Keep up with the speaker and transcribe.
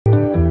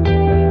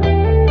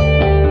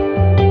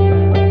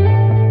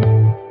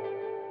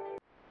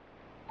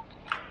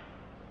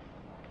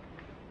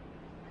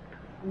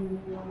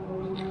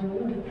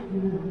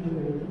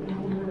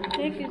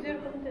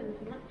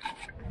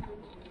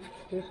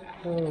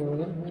This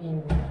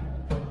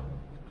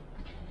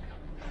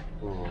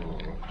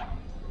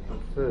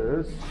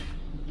is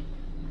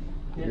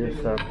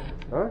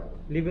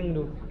living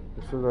room.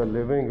 This is a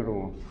living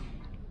room.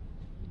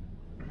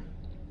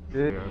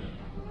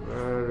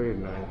 Very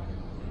nice.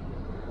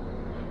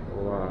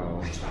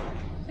 Wow.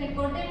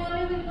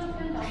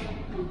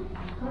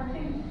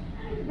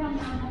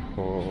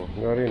 Oh,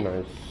 very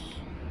nice.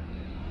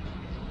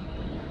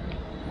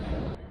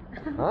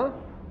 Huh?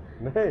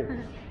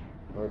 Nice.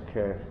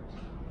 Okay.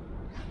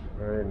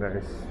 Very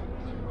nice.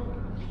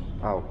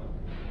 Ow.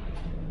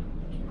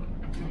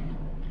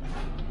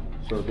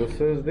 So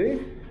this is the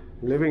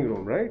living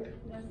room, right?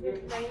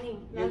 Dining.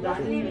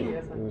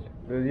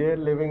 ये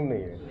living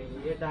नहीं है,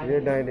 ये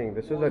dining.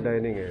 This is the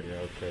dining area.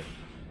 Okay.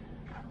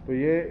 तो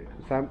ये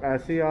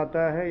ऐसे ही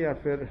आता है या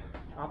फिर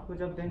आपको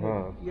जब देंगे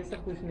ये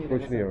सब कुछ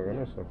नहीं होगा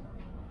ना सब?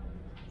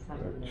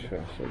 अच्छा.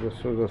 So this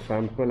is a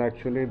sample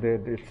actually.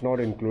 It's not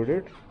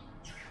included.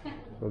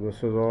 So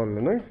this is all,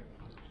 ना?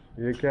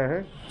 ये क्या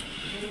है?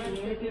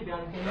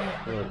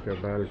 Okay,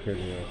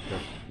 balcony.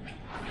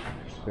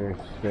 Okay.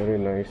 Very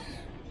nice.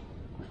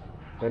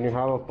 Then you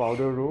have a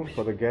powder room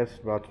for the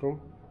guest bathroom.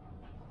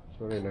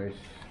 Very nice.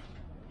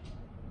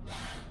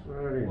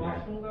 Very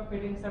nice.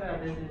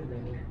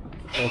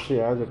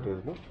 Actually, as it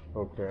is, no?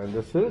 Okay, and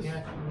this is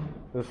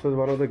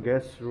one of the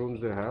guest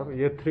rooms they have.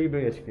 ये 3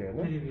 BHK है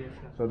ना?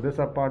 So this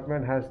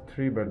apartment has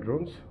 3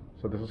 bedrooms.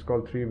 So this is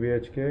called 3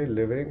 BHK,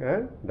 living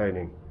and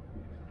dining.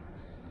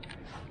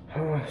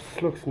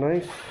 This looks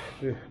nice.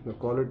 The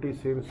quality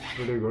seems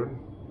pretty good.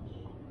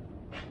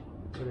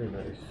 Very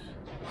nice.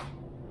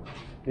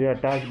 ये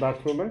attach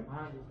bathroom है.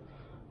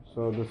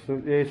 So this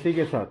is AC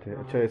के साथ है.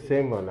 अच्छा, ये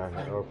सेम वाला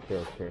है.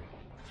 Okay okay.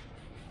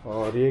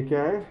 और ये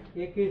क्या है?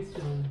 ये kids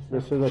room.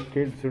 This is a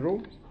kids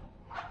room.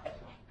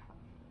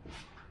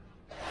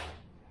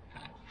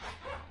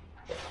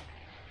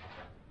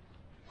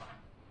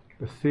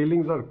 The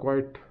ceilings are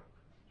quite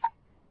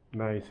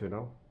nice, you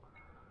know.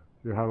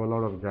 You have a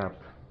lot of gap.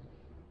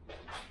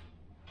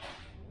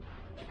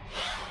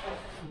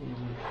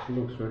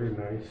 Looks very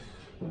nice.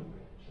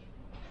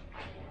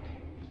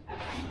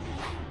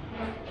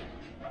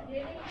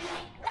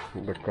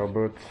 The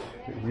cupboards.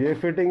 ये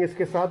फिटिंग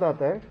इसके साथ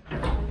आता है?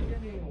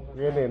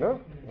 ये नहीं ना?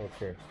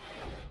 Okay.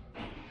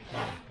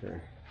 Okay.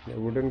 The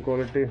wooden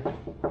quality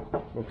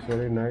looks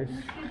very nice.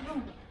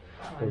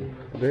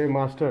 ये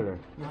master है.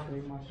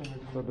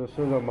 So this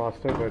is a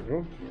master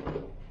bedroom.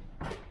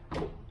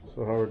 So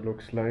how it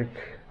looks like.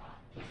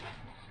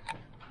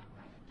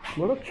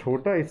 मतलब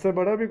छोटा, इससे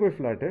बड़ा भी कोई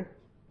फ्लैट है?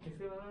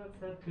 इससे बड़ा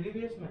सर 3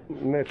 BH में?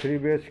 नहीं, 3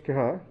 BH के.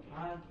 हाँ.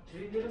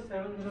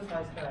 3070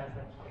 साइज का है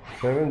सर.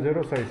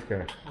 70 साइज का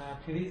है.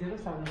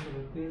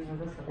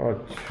 3070.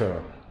 अच्छा.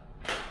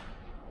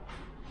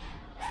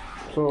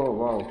 So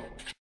wow,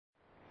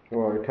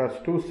 it has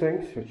 2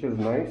 sinks, which is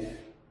nice.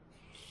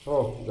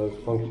 Oh, there's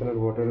functional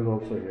water is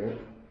also here.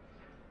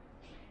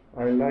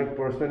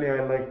 Personally I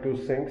like 2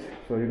 sinks,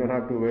 so you don't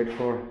have to wait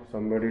for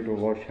somebody to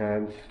wash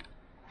hands.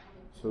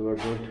 So a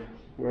good,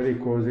 very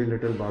cozy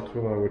little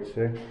bathroom, I would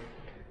say.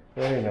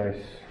 Very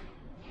nice.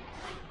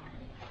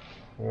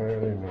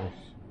 Very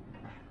nice.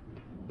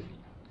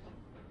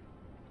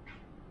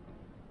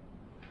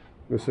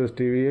 This is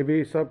TV. ये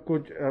भी सब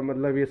कुछ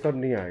मतलब ये सब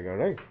नहीं आएगा,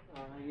 right?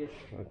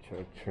 अच्छा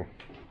अच्छा.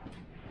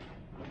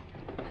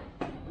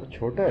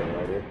 छोटा है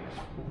यार ये.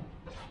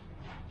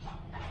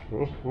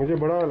 मुझे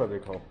बड़ा वाला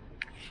दिखाओ.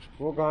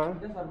 वो कहाँ है?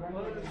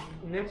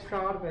 नेक्स्ट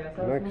फ्लोर पे है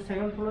सर. उसमें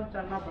 7th फ्लोर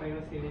चलना पड़ेगा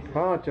सीढ़ी से.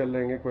 हाँ, चल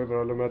लेंगे, कोई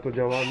प्रॉब्लम. मैं तो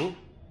जवान हूँ.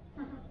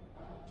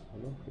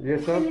 ये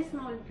सब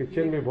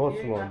किचन भी बहुत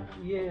स्मॉल.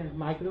 ये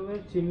माइक्रोवेव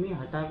चिमनी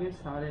हटा के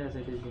सारे ऐसे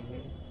देंगे,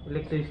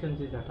 इलेक्ट्रिशियन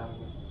चीज हटा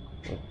के.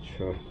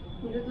 अच्छा.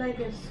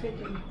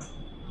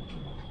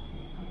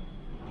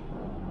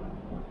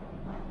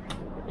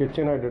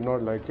 Kitchen I did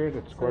not like it.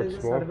 It's quite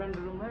small. Servant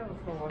room है,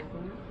 उसका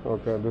washroom.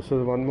 Okay, this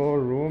is one more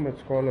room.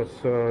 It's called a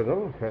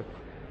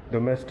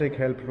domestic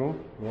help room.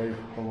 Where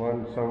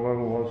someone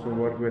who wants to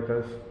work with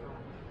us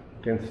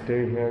can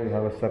stay here. You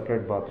have a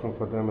separate bathroom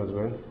for them as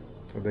well,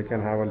 so they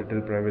can have a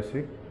little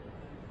privacy.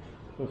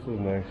 This is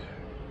nice.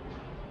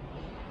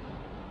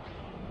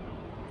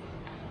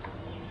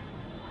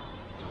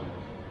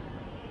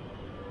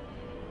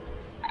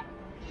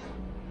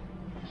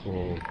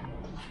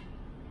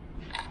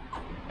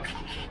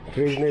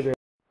 Fridge नहीं दे.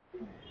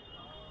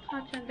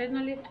 There's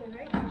no lift,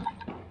 right?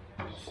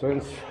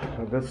 Since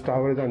this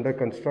tower is under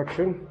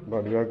construction,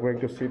 but we are going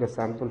to see the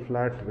sample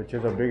flat, which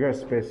is a bigger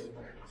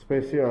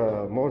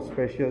more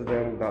spacious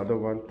than the other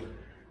one,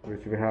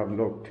 which we have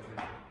looked.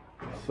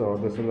 So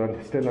this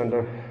is still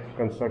under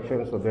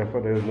construction, so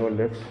therefore there is no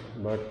lift,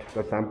 but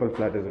the sample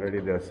flat is ready,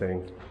 they are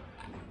saying.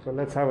 So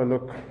let's have a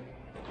look.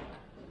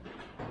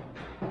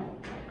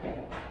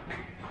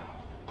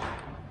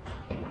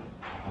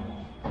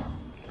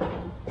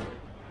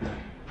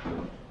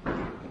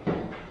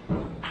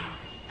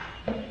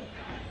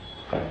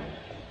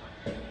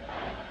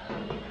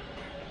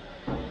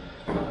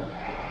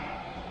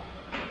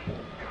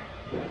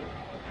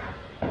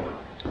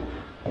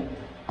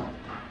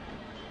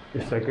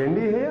 Second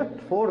ही है या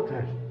fourth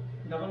है?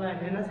 Double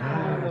है ना।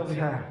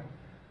 अच्छा,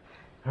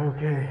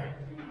 okay,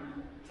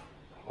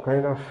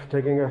 kind of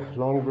taking a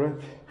long breath.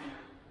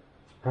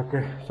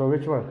 Okay, so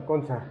which one,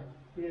 कौन सा?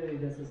 ये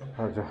जैसे सर।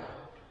 अच्छा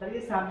सर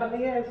ये सैंपल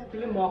नहीं है,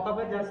 एक्चुअली मौका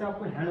पर जैसे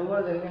आपको हैंड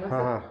ओवर देंगे ना।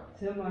 हाँ हाँ,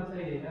 सेम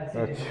वैसे ही है, ऐसे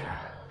ही अच्छा,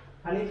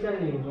 फर्नीचर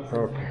नहीं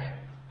होगा। ओके,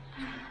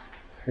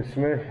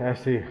 इसमें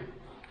ऐसी,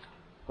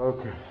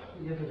 ओके,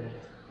 ये तो है।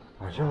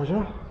 अच्छा अच्छा,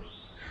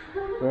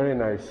 वेरी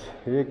नाइस.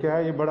 ये क्या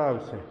है, ये बड़ा है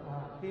उससे?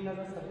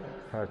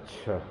 3070।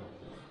 अच्छा,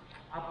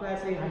 आपको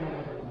ऐसे ही हैंड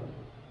ओवर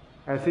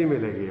देंगे। ऐसी ही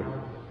मिलेगी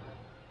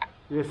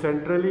ये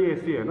सेंट्रली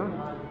एसी है ना?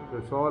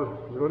 It's all,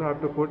 you don't have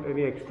to put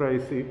any extra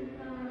AC,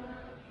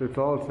 it's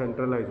all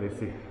centralise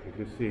AC, if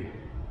you see,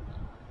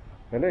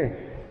 है नहीं?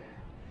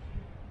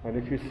 And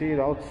if you see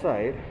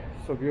outside,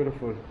 so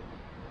beautiful.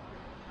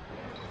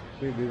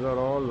 See these are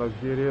all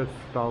luxurious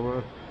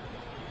tower.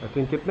 I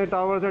think कितने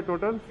towers है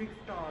total? 6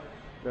 tower.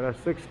 There are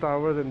 6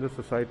 towers in this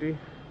society.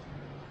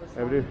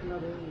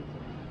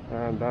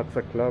 And that's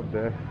a club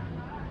there.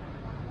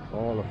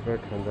 All of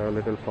it, and there are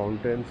little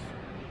fountains.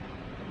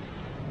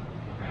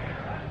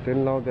 Till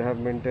now they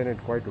have maintained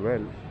it quite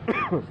well.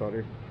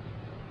 Sorry.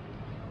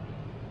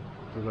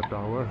 This is a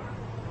tower.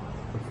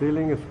 The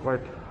ceiling is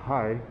quite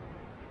high,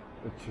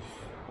 which is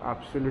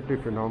absolutely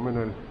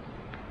phenomenal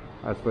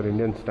as per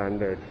Indian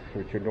standard,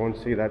 which you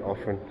don't see that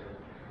often.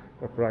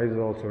 The price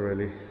is also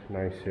really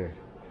nice here.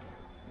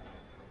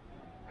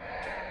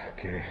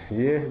 Okay,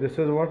 ये this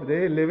is what they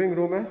living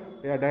room है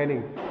या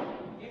dining?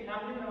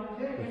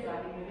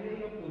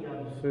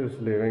 This is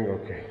living,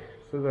 okay.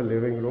 This is a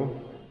living room,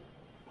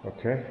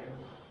 okay.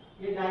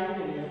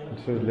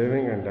 This is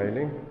living and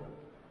dining,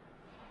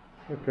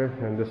 okay,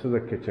 and this is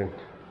the kitchen.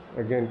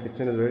 Again,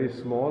 kitchen is very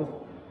small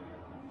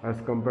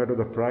as compared to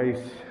the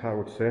price, I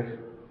would say.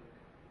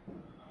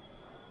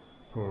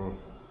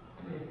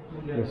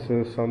 This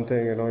is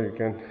something, you know, you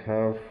can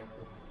have.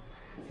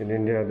 In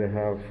India they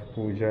have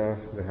puja,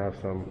 they have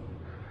some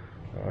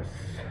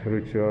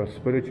ritual,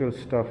 spiritual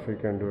stuff, you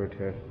can do it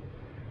here.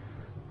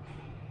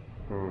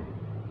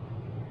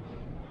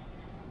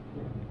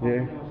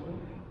 Yeah,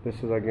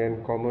 this is again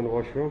common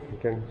washroom, you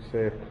can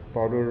say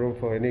powder room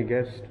for any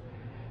guest,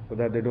 so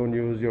that they don't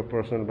use your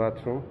personal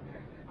bathroom,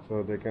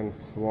 so they can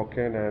walk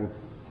in and,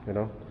 you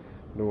know,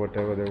 do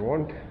whatever they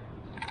want.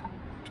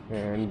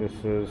 And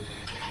this is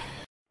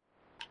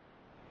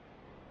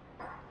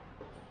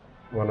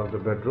one of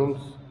the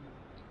bedrooms.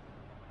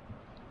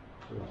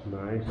 It's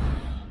nice.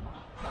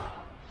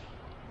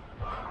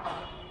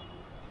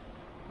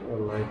 The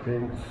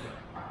lightings.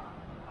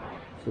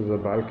 This is a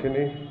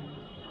balcony.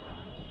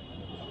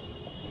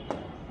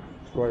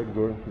 It's quite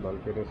good.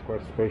 Balcony is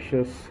quite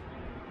spacious.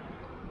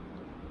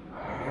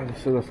 And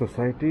this is a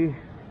society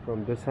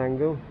from this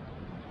angle.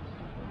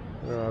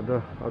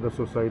 Other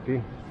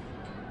society.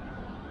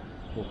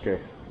 Okay.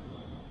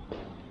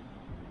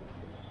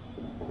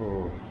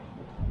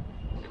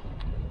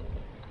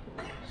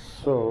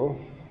 So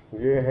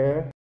ये है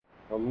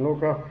हम लोग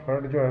का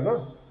front जो है ना,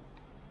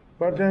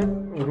 but the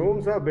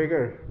rooms are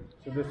bigger.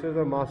 So this is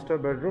a master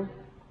bedroom.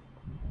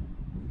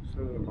 This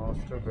is a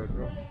master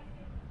bedroom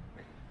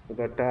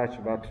with attached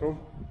bathroom.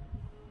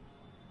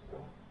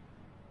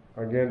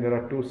 Again, there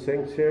are 2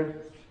 sinks here.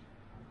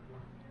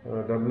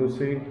 WC.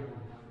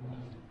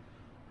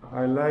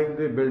 I like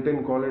the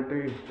built-in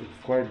quality. It's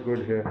quite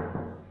good here.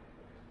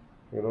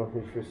 You know,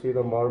 if you see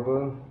the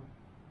marble,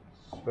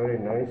 it's very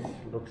nice.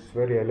 Looks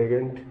very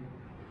elegant.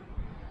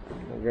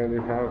 Again, we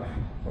have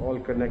all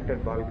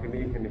connected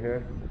balcony in here.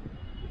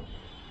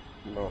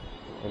 No,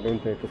 I don't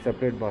think it's a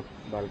separate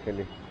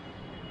balcony.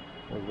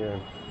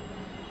 Again,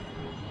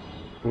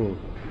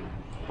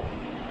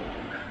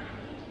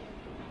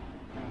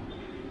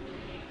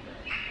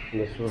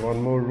 this is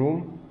one more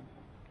room.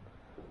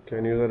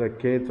 Can use it a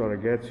kids or a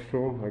guest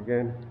room.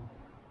 Again,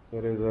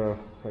 there is a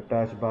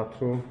attached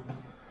bathroom.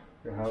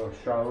 You have a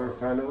shower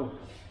panel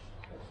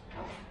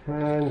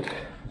and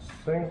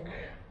sink.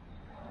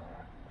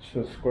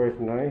 Which is quite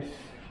nice,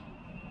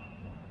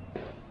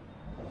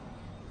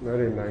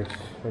 very nice.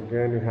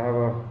 Again, you have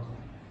a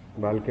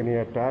balcony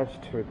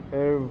attached with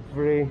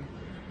every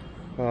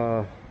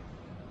a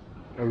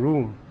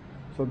room.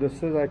 So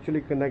this is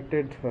actually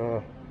connected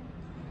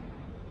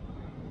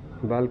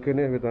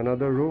balcony with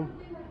another room.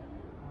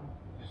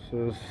 This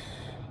is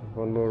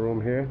one more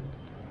room here.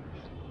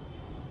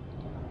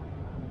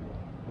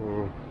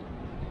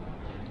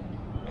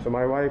 So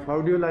my wife, how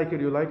do you like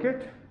it? You like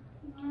it?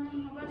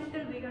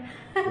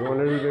 You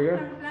want a little bigger?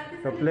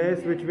 The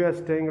place which we are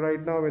staying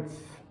right now, it's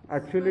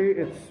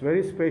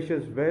very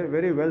spacious, very,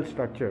 very well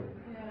structured.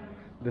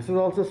 This is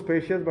also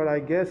spacious, but I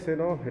guess, you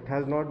know, it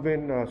has not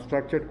been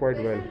structured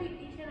quite well.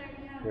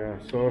 Yeah,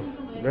 so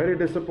very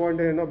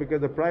disappointed, you know,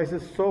 because the price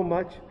is so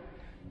much.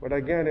 But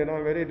again, you know,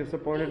 I'm very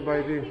disappointed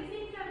by the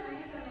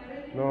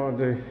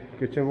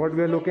kitchen. What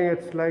we are looking at,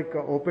 it's like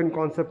an open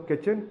concept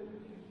kitchen,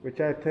 which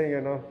I think,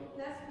 you know.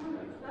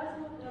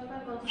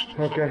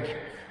 Okay,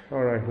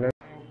 all right. Let's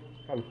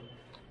come.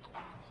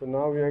 So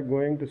now we are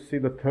going to see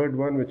the third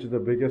one, which is the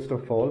biggest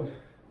of all.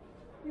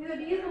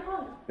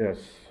 Yes.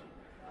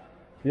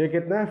 ये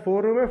कितना है?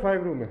 4 room है,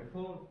 5 room है?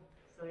 4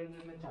 side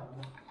में 4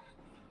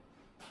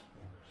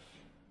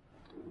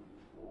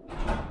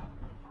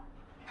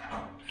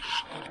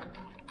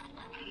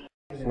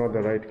 It's not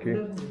the right key.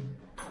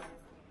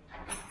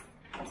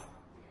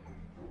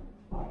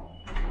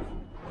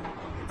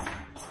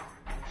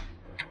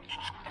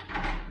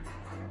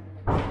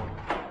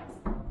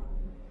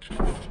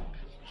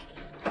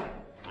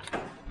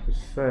 It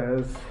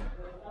says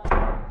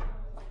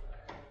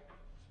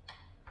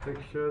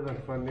fixtures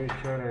and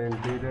furniture and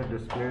interior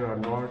display are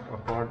not a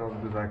part of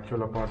this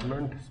actual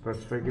apartment.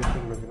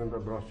 Specification mentioned in the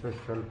brochure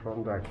shelf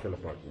from the actual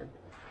apartment.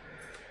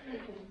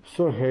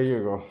 So here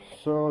you go.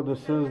 So this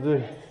is the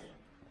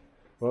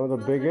one of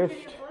the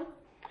biggest.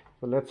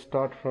 So let's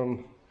start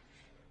from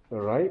the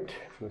right.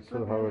 This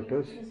is how it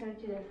is.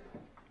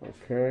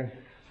 Okay.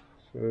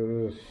 So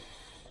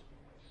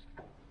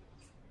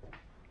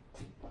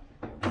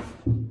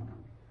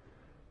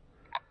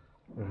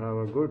we have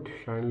a good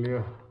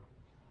chandelier,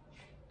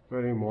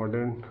 very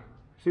modern.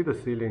 See the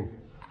ceiling,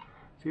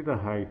 see the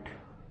height,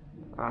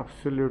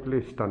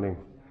 absolutely stunning.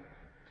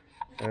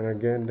 And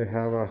again they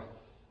have a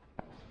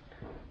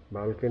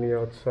balcony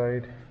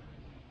outside.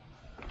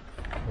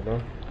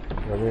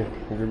 Let me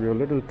give you a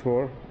little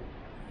tour.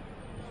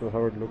 So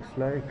how it looks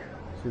like.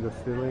 See the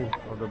ceiling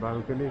of the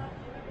balcony.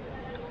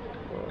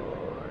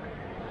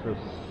 This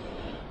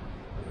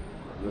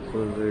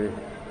is the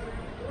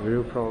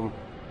view from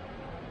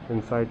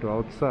inside to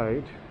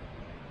outside.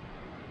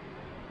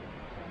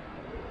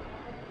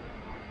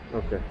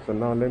 Okay, so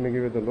now let me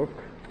give you the look.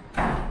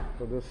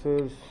 So this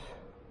is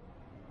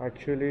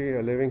actually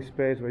a living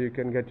space where you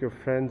can get your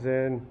friends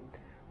in,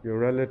 your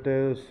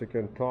relatives, you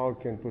can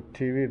talk, you can put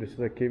TV. This is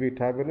a TV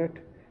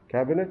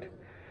cabinet,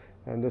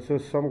 and this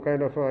is some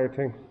kind of I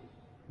think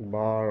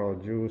bar or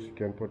juice you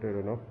can put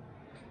it,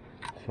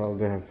 So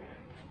they have.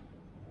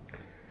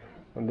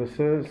 And this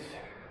is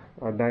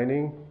a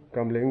dining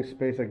cum living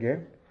space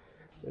again.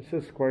 This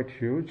is quite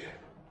huge,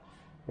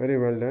 very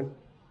well done.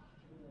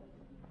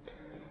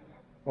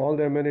 All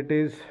the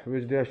amenities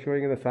which they are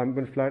showing in the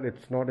sample flat,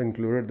 it's not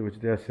included, which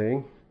they are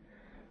saying.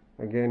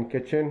 Again,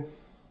 kitchen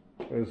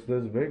is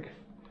this big.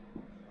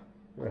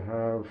 We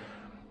have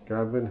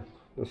cabin.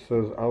 This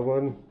is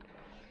oven.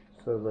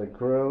 This is a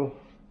grill,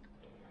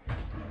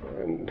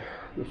 and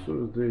this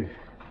is the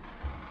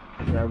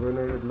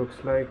cabinet. It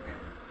looks like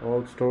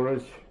all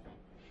storage.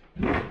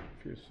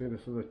 If you see,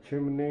 this is a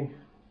chimney,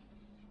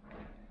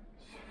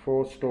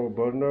 4-stove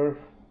burner,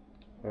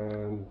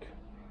 and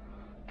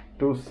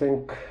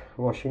 2-sink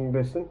washing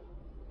basin.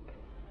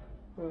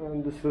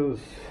 And this is,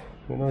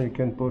 you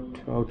can put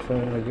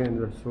outside again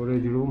the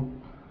storage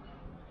room.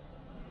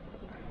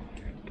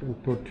 You can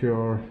put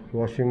your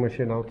washing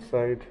machine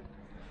outside.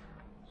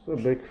 So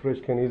big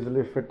fridge can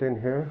easily fit in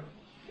here.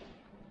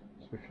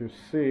 So if you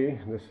see,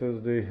 this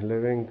is the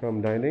living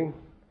cum dining.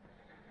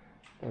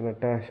 And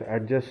attached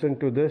adjacent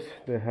to this,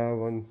 they have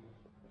one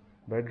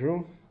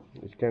bedroom,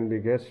 which can be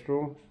guest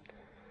room.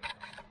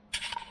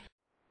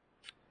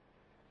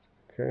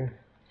 Okay,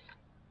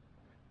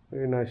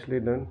 very nicely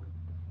done.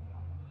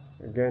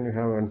 Again, you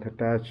have an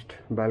attached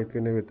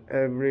balcony with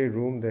every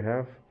room they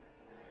have.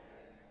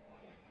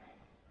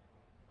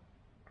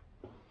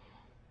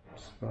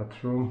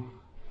 Bathroom.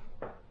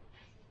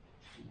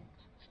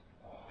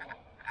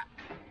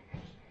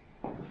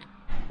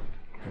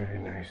 Very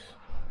nice.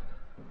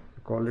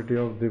 The quality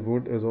of the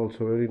wood is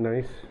also very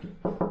nice.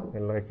 I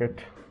like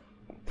it.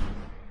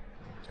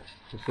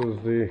 This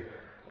is the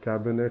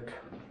cabinet.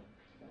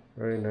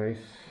 Very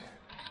nice.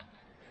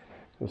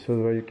 This is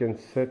where you can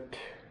sit.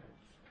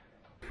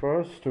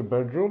 First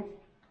bedroom,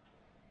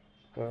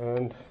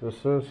 and this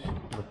is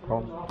the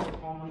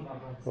common.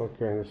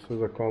 Okay, this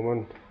is a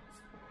common.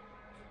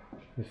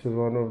 This is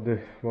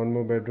one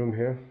more bedroom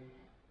here.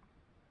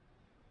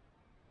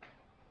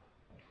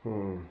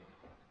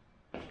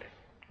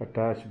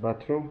 Attached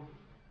bathroom.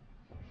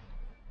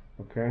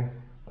 Okay.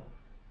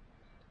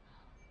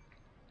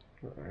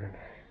 And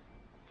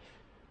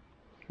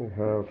we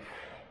have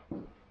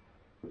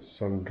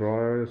some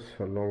drawers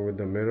along with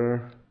the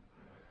mirror.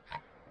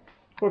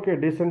 Okay,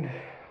 decent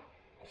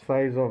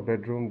size of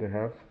bedroom they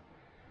have.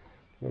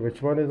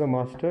 Which one is the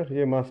master?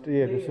 Yeah,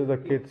 this is the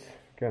kids.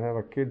 Can have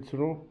a kids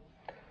room.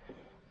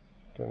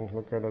 Can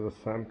look at it as a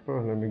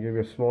sample. Let me give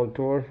you a small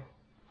tour.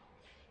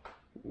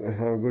 They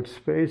have good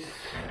space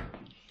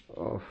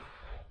of,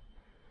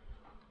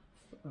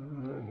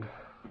 and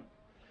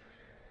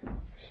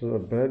this is a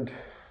bed,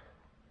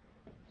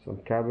 some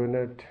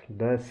cabinet,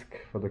 desk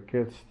for the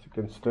kids. You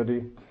can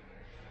study,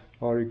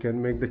 or you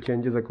can make the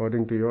changes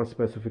according to your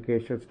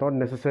specifications. Not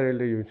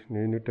necessarily you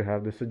need to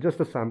have this. It's just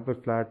a sample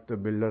flat the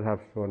builder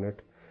have shown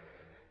it.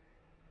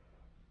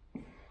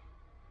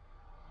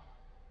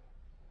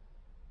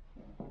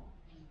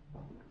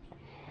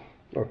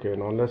 Okay,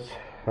 now let's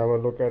have a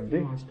look at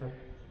the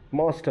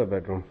master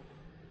bedroom.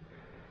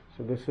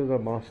 So this is a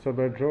master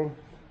bedroom.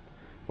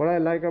 What I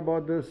like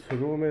about this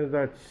room is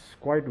that it's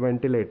quite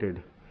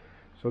ventilated.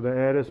 So the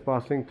air is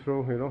passing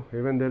through,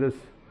 even there is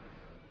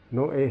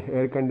no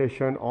air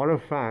condition or a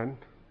fan,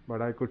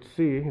 but I could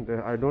see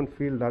that I don't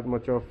feel that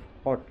much of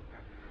hot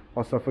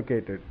or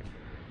suffocated.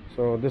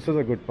 So this is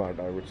a good part,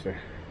 I would say.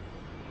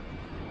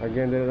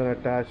 Again, there is an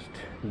attached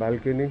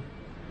balcony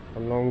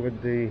along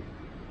with the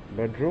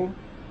bedroom.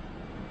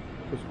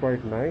 It's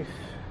quite nice.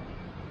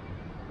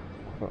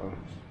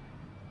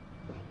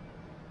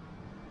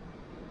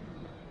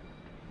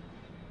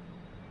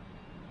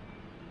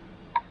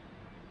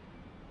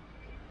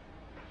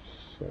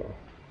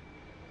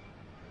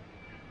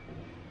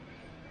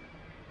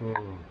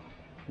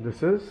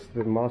 This is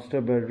the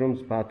master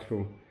bedroom's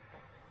bathroom.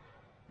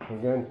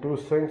 Again, two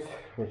sinks,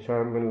 which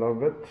I'm in love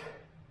with.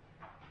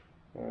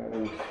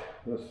 And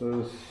this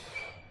is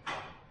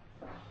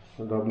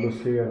the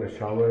WC and a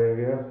shower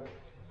area.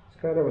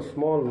 It's kind of a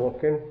small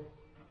walk-in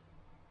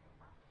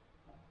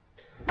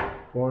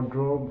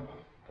wardrobe,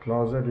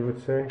 closet, you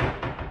would say.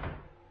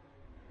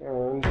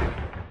 And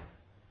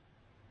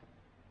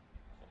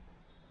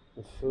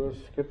this is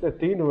कितने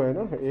तीन हुए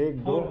ना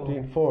एक दो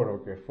तीन four,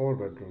 okay, 4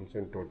 bedrooms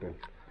in total.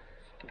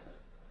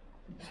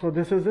 So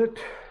this is it,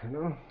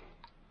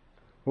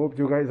 hope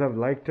you guys have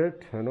liked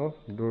it.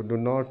 Do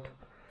not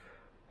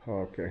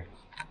okay,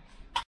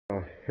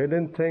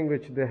 hidden thing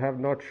which they have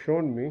not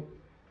shown me.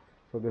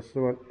 So this is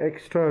one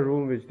extra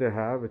room which they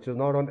have, which is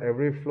not on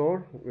every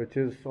floor, which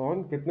is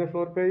on कितने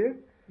floor पे ये?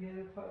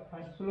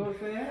 First floor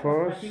पे है,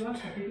 First, 31,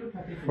 32,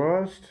 33.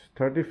 first,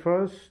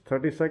 31st,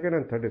 32nd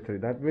and 33.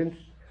 That means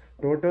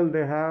total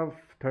they have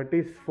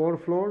 34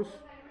 floors,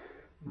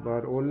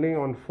 but only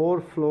on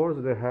 4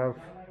 floors they have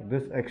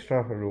this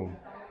extra room.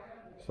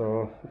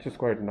 So which is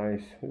quite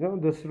nice.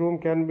 This room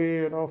can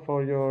be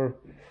for your,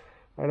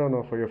 I don't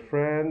know, for your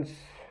friends,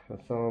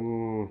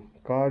 some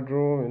card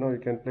room. You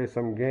can play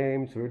some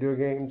games, video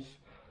games.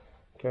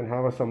 You can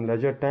have some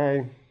leisure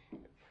time,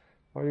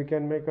 or you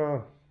can make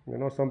a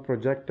some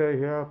projector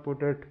here,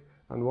 put it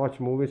and watch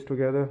movies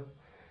together.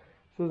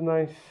 This is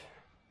nice.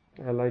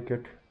 I like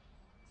it.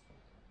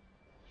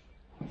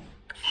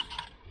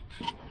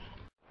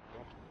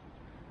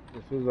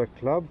 This is a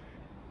club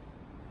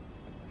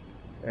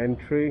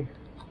entry.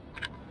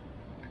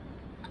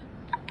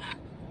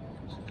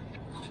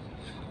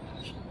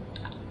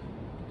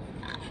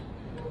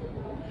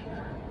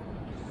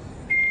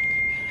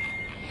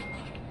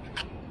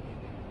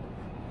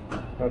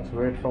 Let's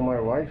wait for my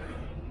wife.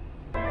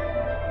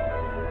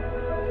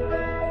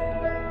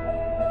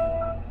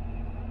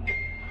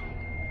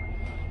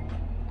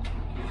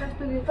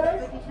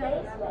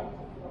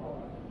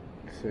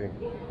 See,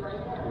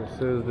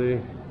 this is the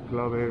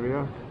club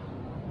area.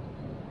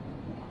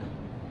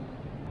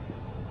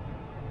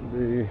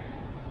 The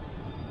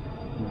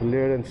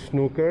billiard and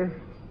snooker.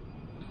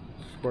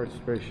 It's quite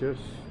spacious.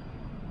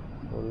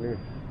 Only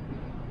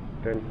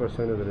 10%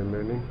 is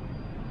remaining.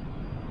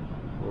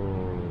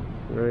 Oh,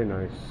 very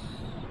nice.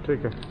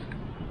 Take it.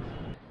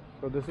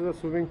 So this is a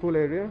swimming pool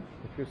area.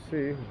 If you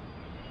see,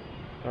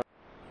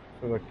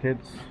 so the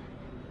kids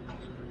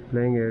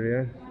playing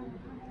area.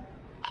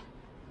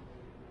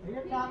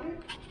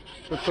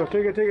 So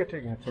take it.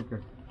 It's okay.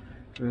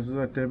 This is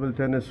a table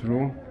tennis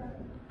room,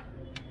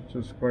 which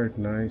is quite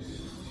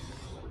nice.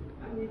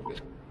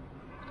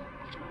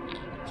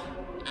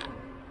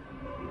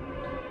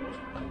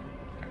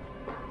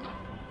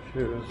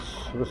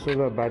 This is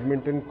a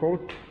badminton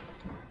court,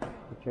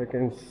 which I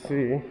can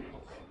see.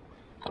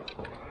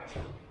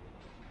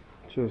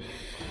 Just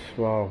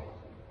wow.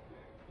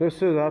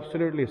 This is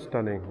absolutely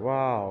stunning.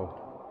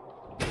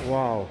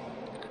 Wow,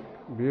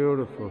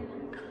 beautiful.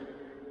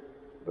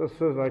 This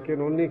is, I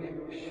can only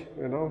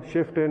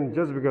shift in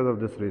just because of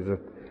this reason,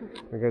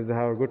 because they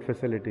have good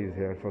facilities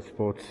here for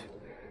sports.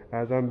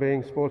 As I'm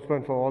being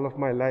sportsman for all of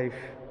my life,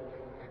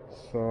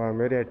 so I'm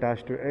very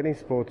attached to any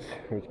sports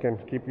which can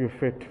keep you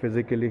fit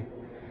physically.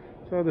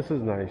 So this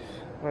is nice.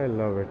 I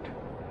love it.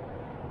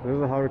 This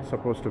is how it's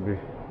supposed to be.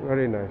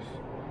 Very nice.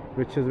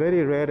 Which is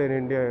very rare in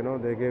India.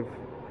 They give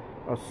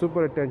a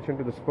super attention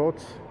to the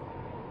sports.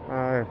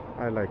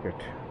 I like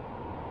it.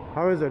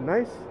 How is it?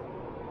 Nice?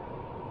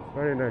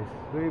 Very nice.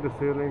 See the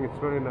ceiling, it's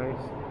very nice.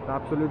 It's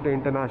absolutely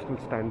international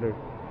standard.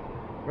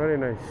 Very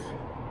nice.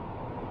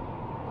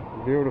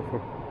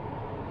 Beautiful.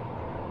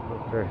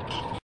 Okay.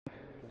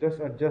 Just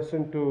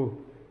adjacent to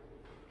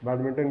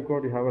badminton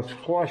court, you have a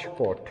squash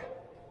court,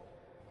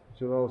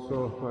 which is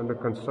also under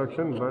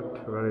construction,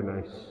 but very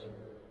nice.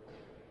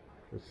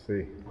 Let's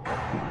see.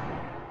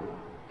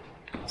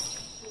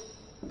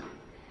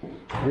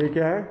 ये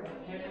क्या है?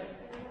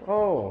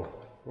 Oh,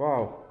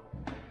 wow.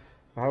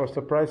 I have a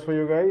surprise for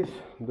you guys.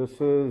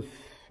 This is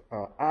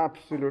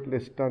absolutely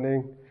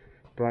stunning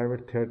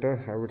private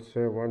theater. I would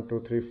say 1, 2,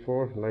 3,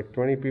 4, like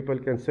 20 people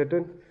can sit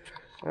in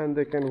and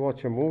they can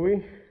watch a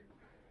movie.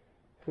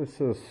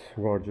 This is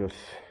gorgeous.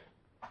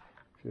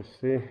 If you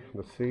see,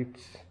 the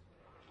seats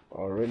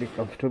are really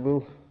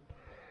comfortable.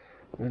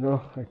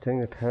 I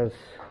think it has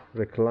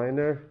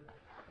recliner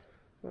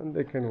and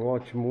they can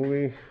watch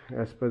movie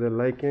as per their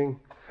liking.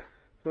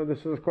 So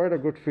this is quite a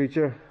good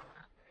feature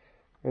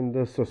in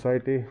this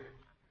society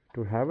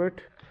to have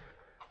it.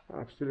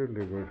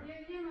 Absolutely good.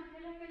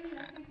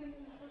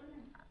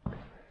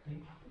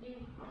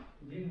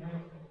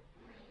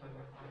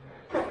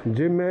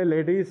 Gym में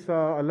ladies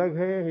अलग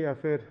है या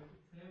फिर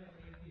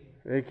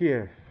एक ही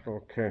है?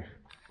 Okay,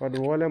 और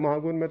वो वाले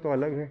महागुन में तो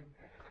अलग है।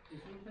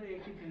 इसमें तो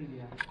एक ही पिन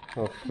दिया।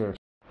 Okay,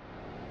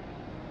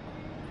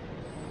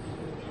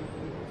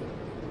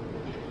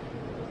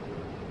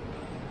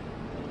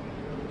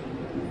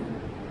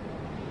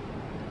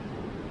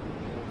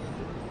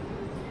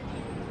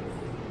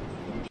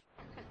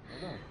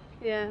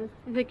 Yeah,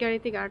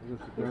 security guard.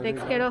 He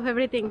takes care of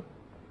everything.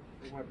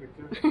 Take my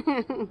picture.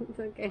 It's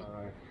okay.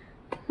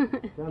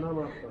 क्या नाम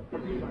है आपका?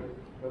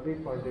 Pradeep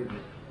Pandey ji.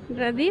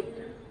 Pradeep?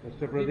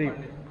 Mister Pradeep.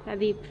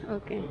 Pradeep,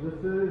 okay. This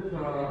is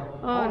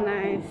Oh,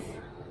 nice.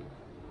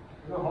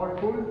 hot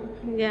pool.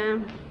 Yeah.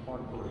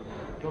 Hot pool.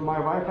 So my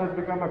wife has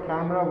become a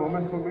camera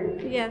woman for me.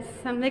 Yes,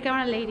 I'm the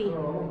camera lady.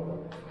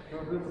 So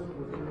this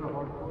is a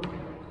hot pool.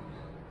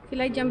 Feel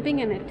like jumping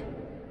in it.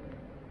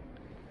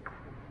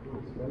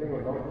 Smelling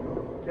a lot.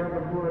 क्या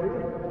बदबू आ रही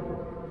है?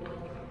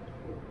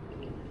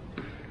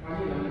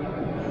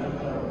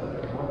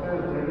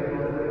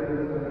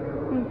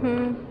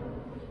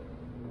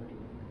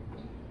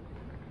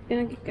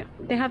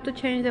 They have to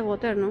change the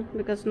water, no?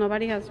 Because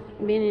nobody has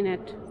been in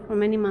it for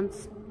many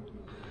months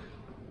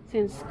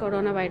since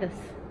coronavirus.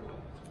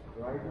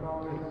 Right now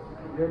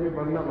ये भी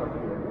बनना बाकी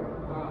है।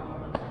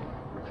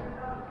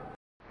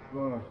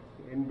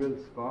 Inbuilt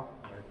spa,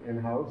 in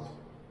house.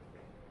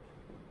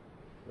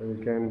 You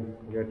can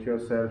get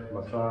yourself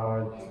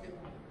massage,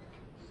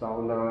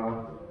 sauna.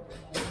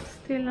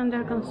 Still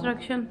under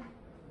construction.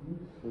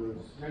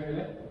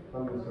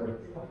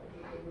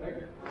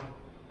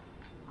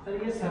 Sir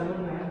ये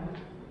salon है।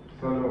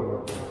 Salon.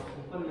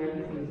 ऊपर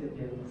ladies नीचे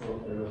gents.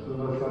 Okay, this is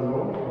a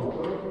salon.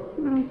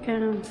 Okay.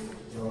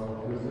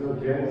 This is a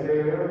gents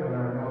area,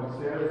 and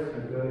upstairs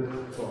there is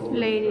for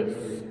Ladies.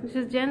 This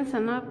is gents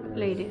and not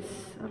ladies.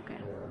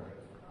 Okay.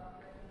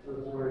 So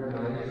it's very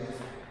nice.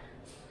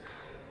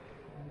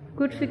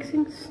 Good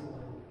fixings.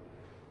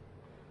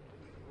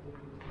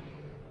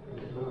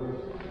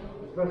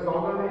 इसमें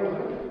sauna नहीं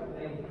है?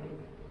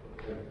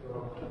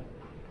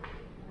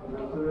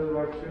 This is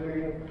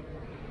actually.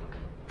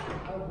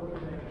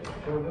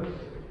 So this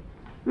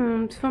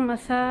It's for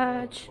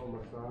massage. for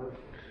massage.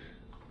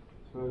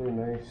 It's very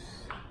nice.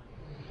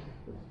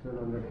 It's still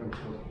under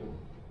construction.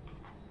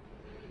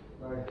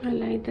 Right. I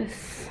like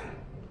this.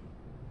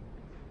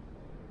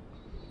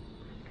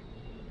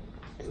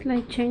 It's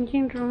like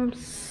changing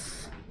rooms,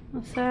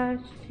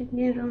 massage,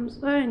 changing rooms,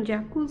 oh, and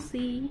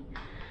jacuzzi.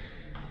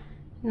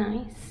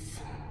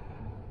 Nice.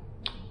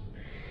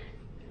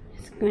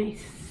 It's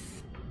nice.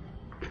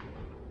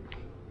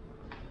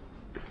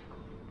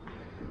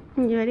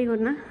 Very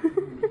good, na?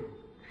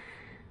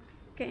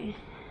 Okay.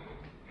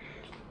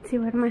 See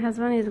where my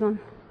husband is gone.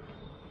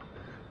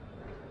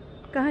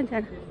 कहाँ जा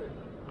रहा?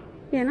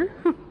 ये ना?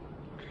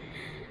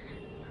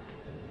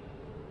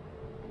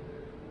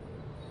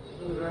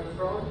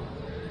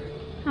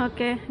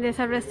 Okay, there's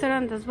a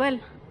restaurant as well.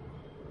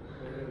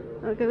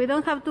 Okay, we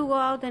don't have to go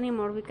out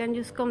anymore. We can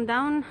just come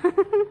down.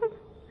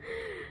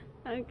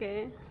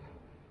 Okay.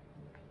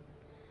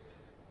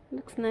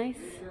 Looks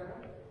nice.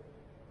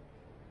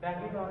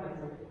 Backlit on है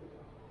sir.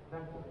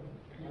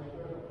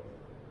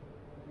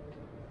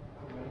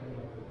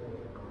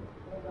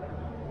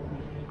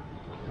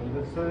 And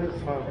this is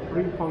a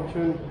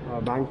pre-function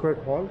banquet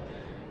hall.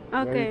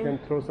 Where you Okay. can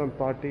throw some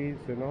parties,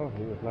 you know,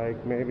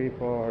 like maybe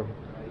for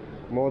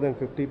more than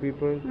 50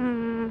 people.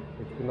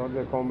 If you're not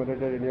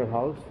accommodated in your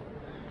house,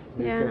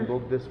 you Yeah. can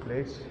book this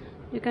place.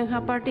 You can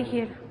have party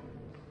here,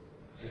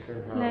 You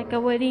can have like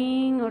a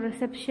wedding or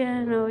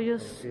reception or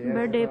just fiesta.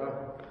 birthday,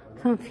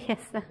 some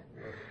fiesta.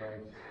 That's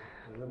nice,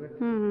 isn't it?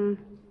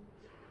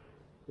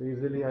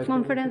 Easily, I think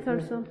Conference it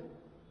also.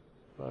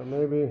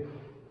 maybe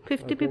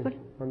 50 people.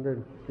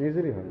 100,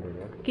 easily 100.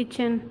 Yeah.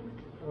 Kitchen.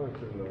 Oh,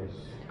 this is nice.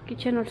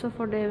 Kitchen also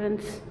for the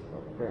events.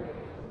 Okay.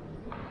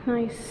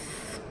 Nice.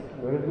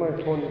 Where is my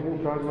phone? You can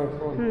charge my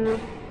phone. No.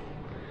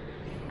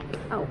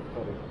 Oh.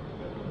 Sorry.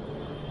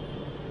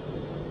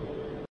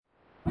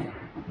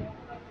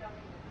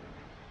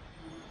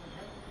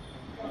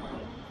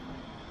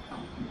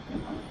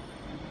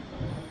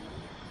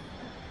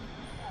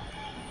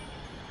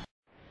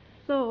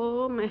 So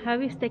my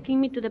hubby is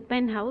taking me to the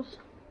penthouse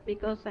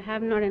because I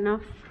have not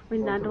enough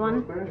in that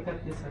one.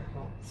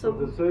 So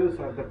this is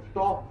at the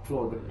top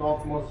floor, the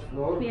topmost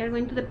floor. We are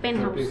going to the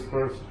penthouse.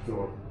 31st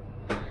floor.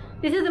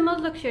 This is the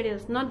most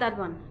luxurious, not that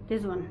one.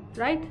 This one,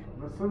 right?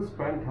 This is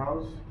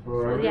penthouse.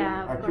 So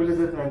Yeah, of actually course.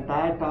 this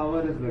entire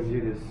tower is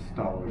luxurious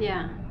tower.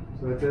 Yeah.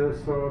 So it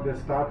is, so they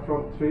start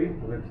from 3,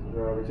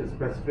 which is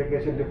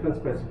specification, different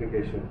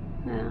specification.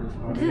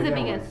 This is the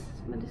biggest.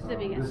 But this is the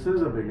biggest. This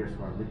is the biggest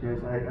one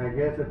because I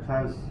guess it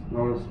has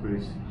lot of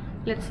space.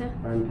 Let's say.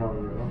 Penthouse,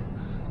 you know.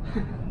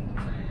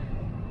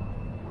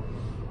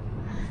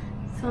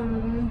 Some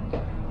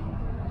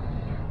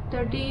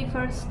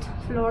 31st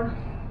floor.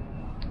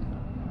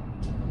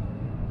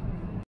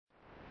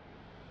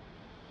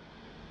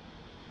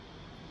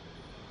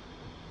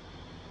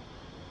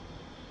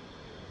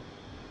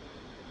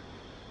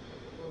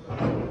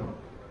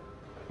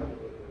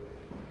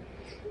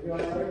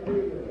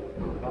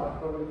 Take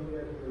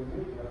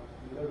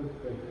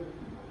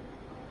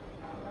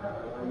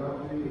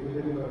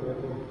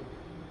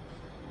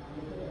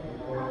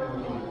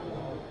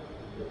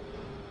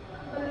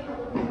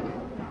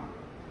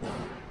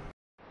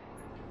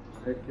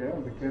care,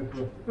 be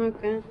careful.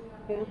 Okay,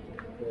 yeah.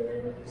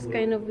 It's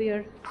kind of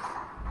weird.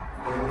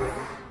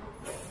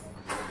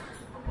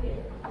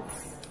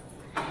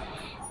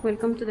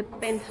 Welcome to the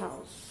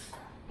penthouse.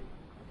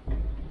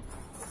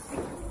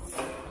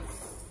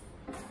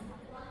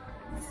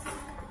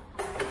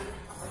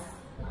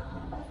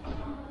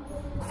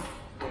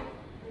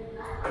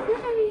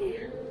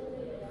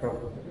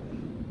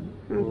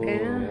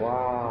 Okay.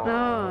 Wow.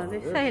 Oh,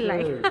 this I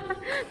like.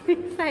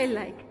 This I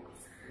like.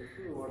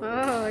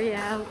 Oh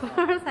yeah, of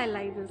course I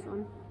like this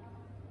one.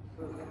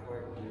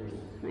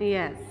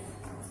 Yes.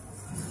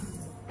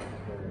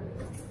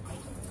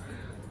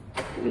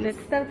 Let's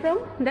start from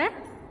there.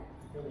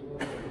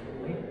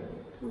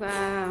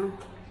 Wow.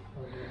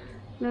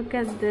 Look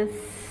at this.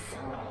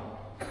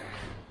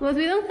 But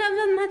we don't have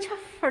that much of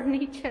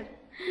furniture.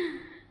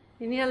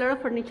 You need a lot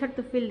of furniture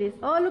to fill this.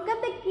 Oh, look at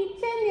the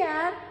kitchen,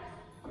 yeah.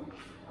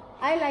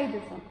 I like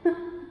this one.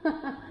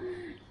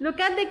 Look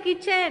at the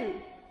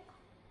kitchen.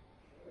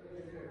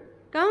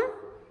 Come.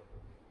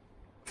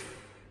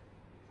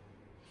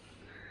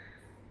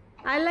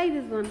 I like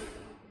this one.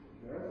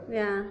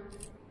 Yeah.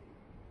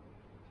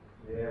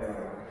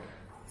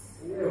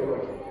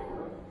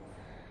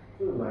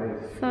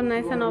 So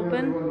nice and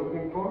open.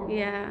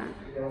 Yeah.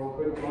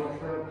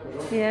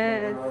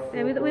 Yes.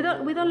 Yeah, we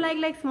don't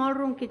like small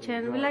room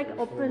kitchen. We like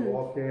open.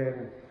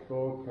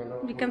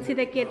 You can see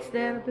the kids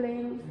there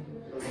playing.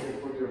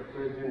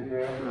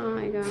 Oh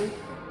my god.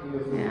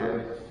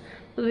 Yeah.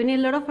 So we need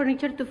a lot of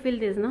furniture to fill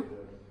this, no?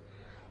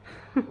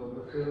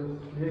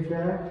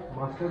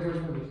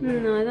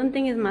 No, I don't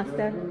think it's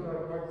master.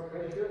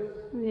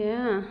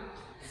 Yeah,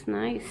 it's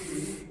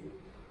nice.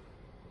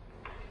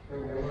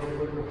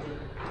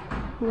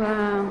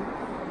 Wow.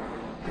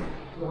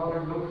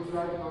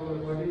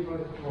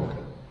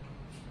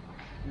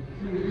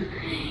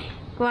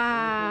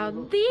 Wow,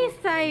 this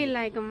I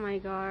like. Oh my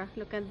god,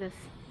 look at this.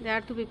 There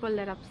are two people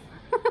there up.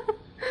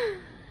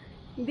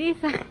 This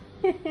I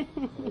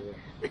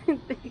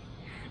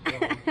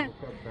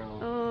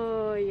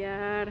oh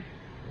yeah.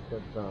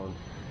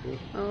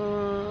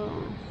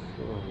 Oh,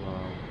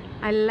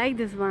 I like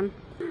this one.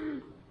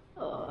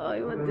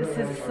 Oh, this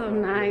is so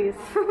nice.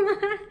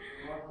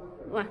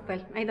 Well,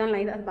 I don't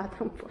like that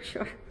bathroom for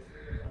sure.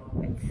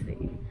 Let's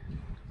see.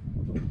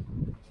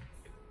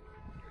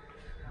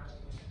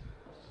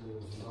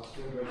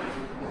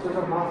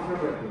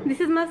 This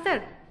is master.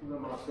 This is the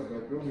master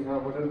bedroom. We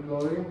have wooden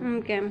flooring.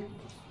 Okay.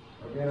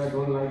 Again, I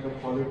don't like the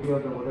quality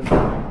of the wooden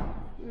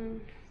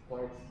flooring.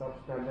 Quite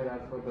substandard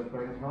as per the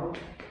Penthouse.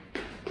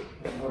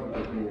 I'm not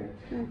liking it.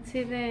 Let's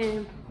see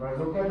the. But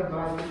look at the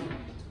bathroom.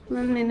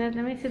 1 minute.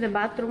 Let me see the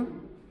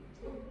bathroom.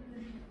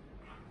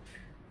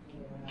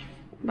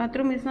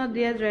 Bathroom is not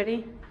yet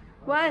ready.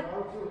 What?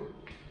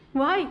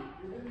 Why?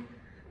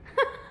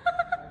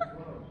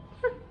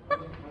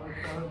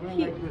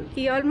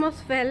 he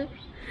almost fell.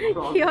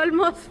 He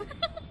almost fell.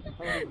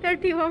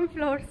 31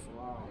 floors.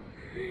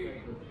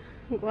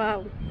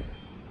 Wow.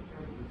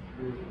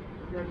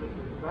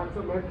 That's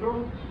a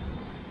metro.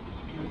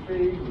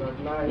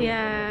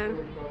 Yeah,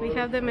 we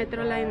have the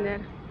metro line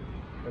there.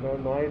 You know,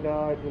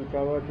 Noida, it will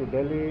cover to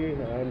Delhi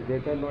and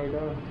Greater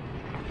Noida.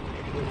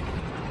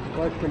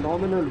 Quite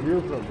phenomenal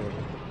view from there,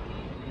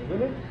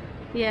 isn't it?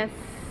 Yes,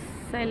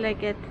 I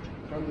like it.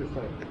 Come this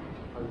side.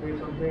 I'll say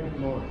something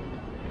more.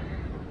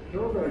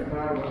 Show the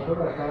entire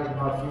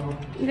bathroom.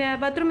 The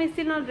bathroom is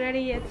still not ready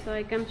yet, so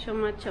I can't show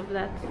much of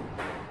that.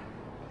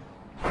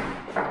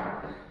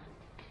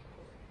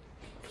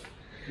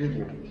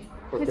 Okay.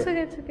 It's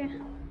okay.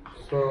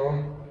 So,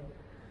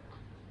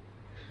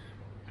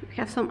 We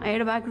have some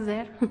airbags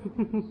there.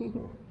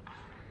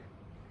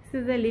 This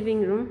is the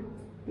living room.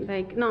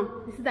 Like, no,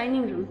 this is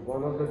dining room.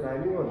 one of the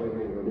dining or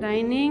living room?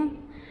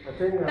 Dining. I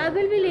think That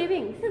will be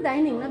living. This is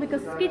dining, no?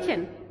 Because it's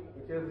kitchen.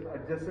 which is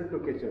adjacent to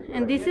kitchen.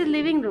 And this is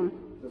living room.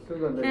 This is the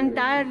living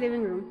Entire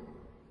living room. room.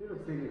 See the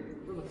ceiling.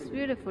 It's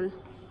beautiful. If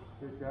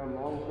you have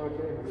long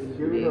curtain, it will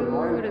give you a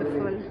royal Beautiful.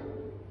 feeling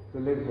to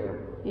live here.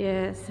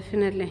 Yes,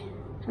 definitely.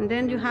 And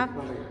then you have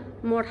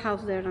more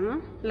house there,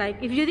 no?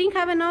 Like, if you didn't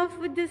have enough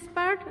with this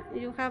part,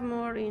 you have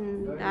more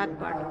in that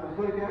part.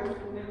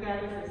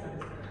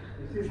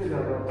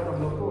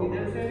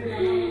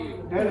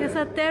 There's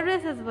a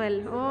terrace as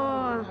well.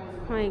 Oh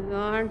my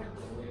god.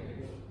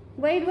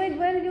 Wait,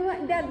 where you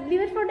want that?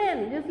 Leave it for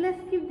them. Just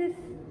let's keep this.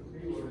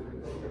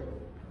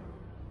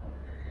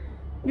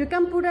 You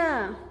can put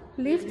a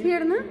lift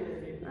here, no?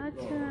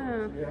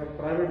 Acha. We have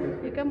private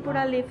lift. You can put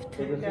a lift.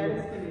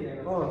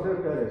 Oh,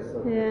 still terrace.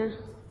 Okay. Yeah.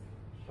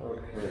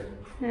 Okay.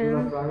 And You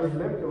have private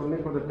lift only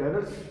for the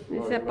terrace?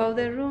 it's a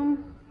powder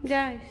room.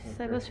 Yeah,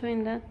 I was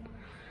showing that.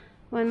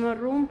 One more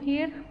room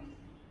here.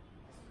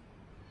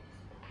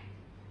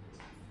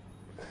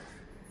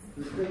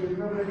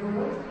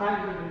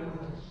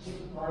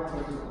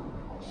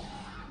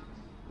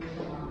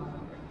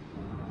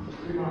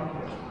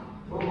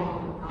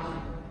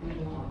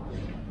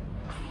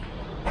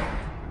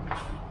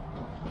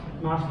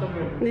 Master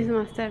bedroom. This is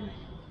master.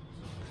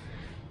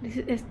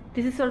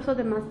 This is also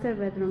the master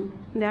bedroom.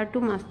 There are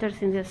two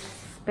masters in this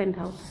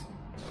penthouse.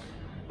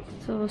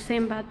 So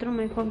same bathroom.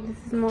 I hope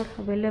this is more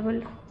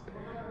available.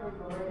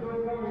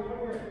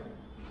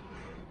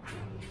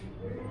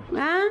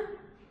 Ah,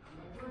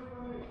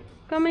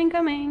 coming.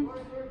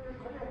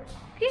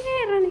 Okay,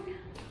 running.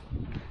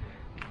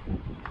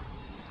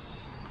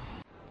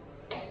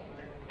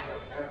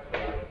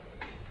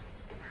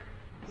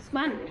 This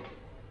one.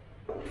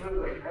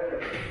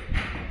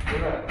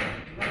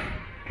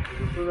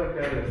 This is a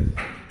terrace.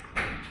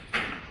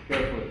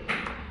 Careful.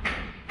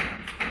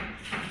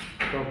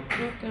 Come.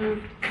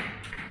 Okay.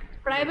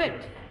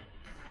 Private.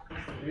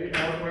 We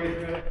have place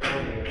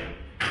down here.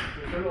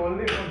 This is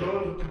only for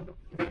those.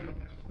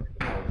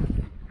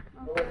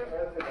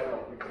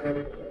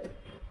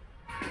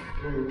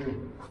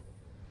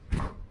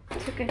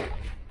 It's okay.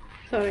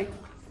 Sorry.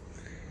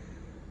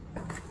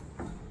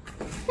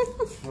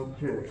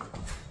 Okay.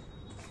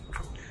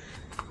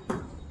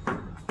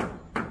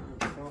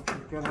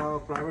 You can have a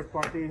private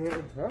party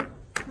here, huh?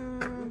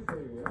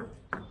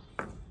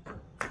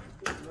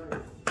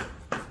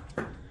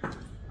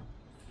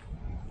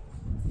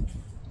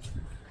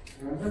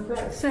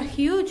 It's a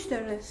huge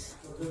terrace.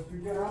 You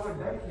can have a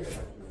deck here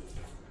actually.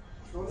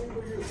 Only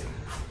for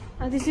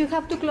you. This you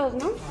have to close,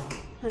 no?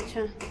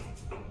 Acha.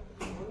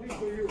 Only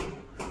for you.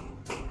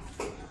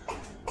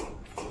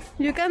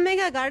 You can make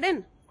a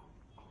garden.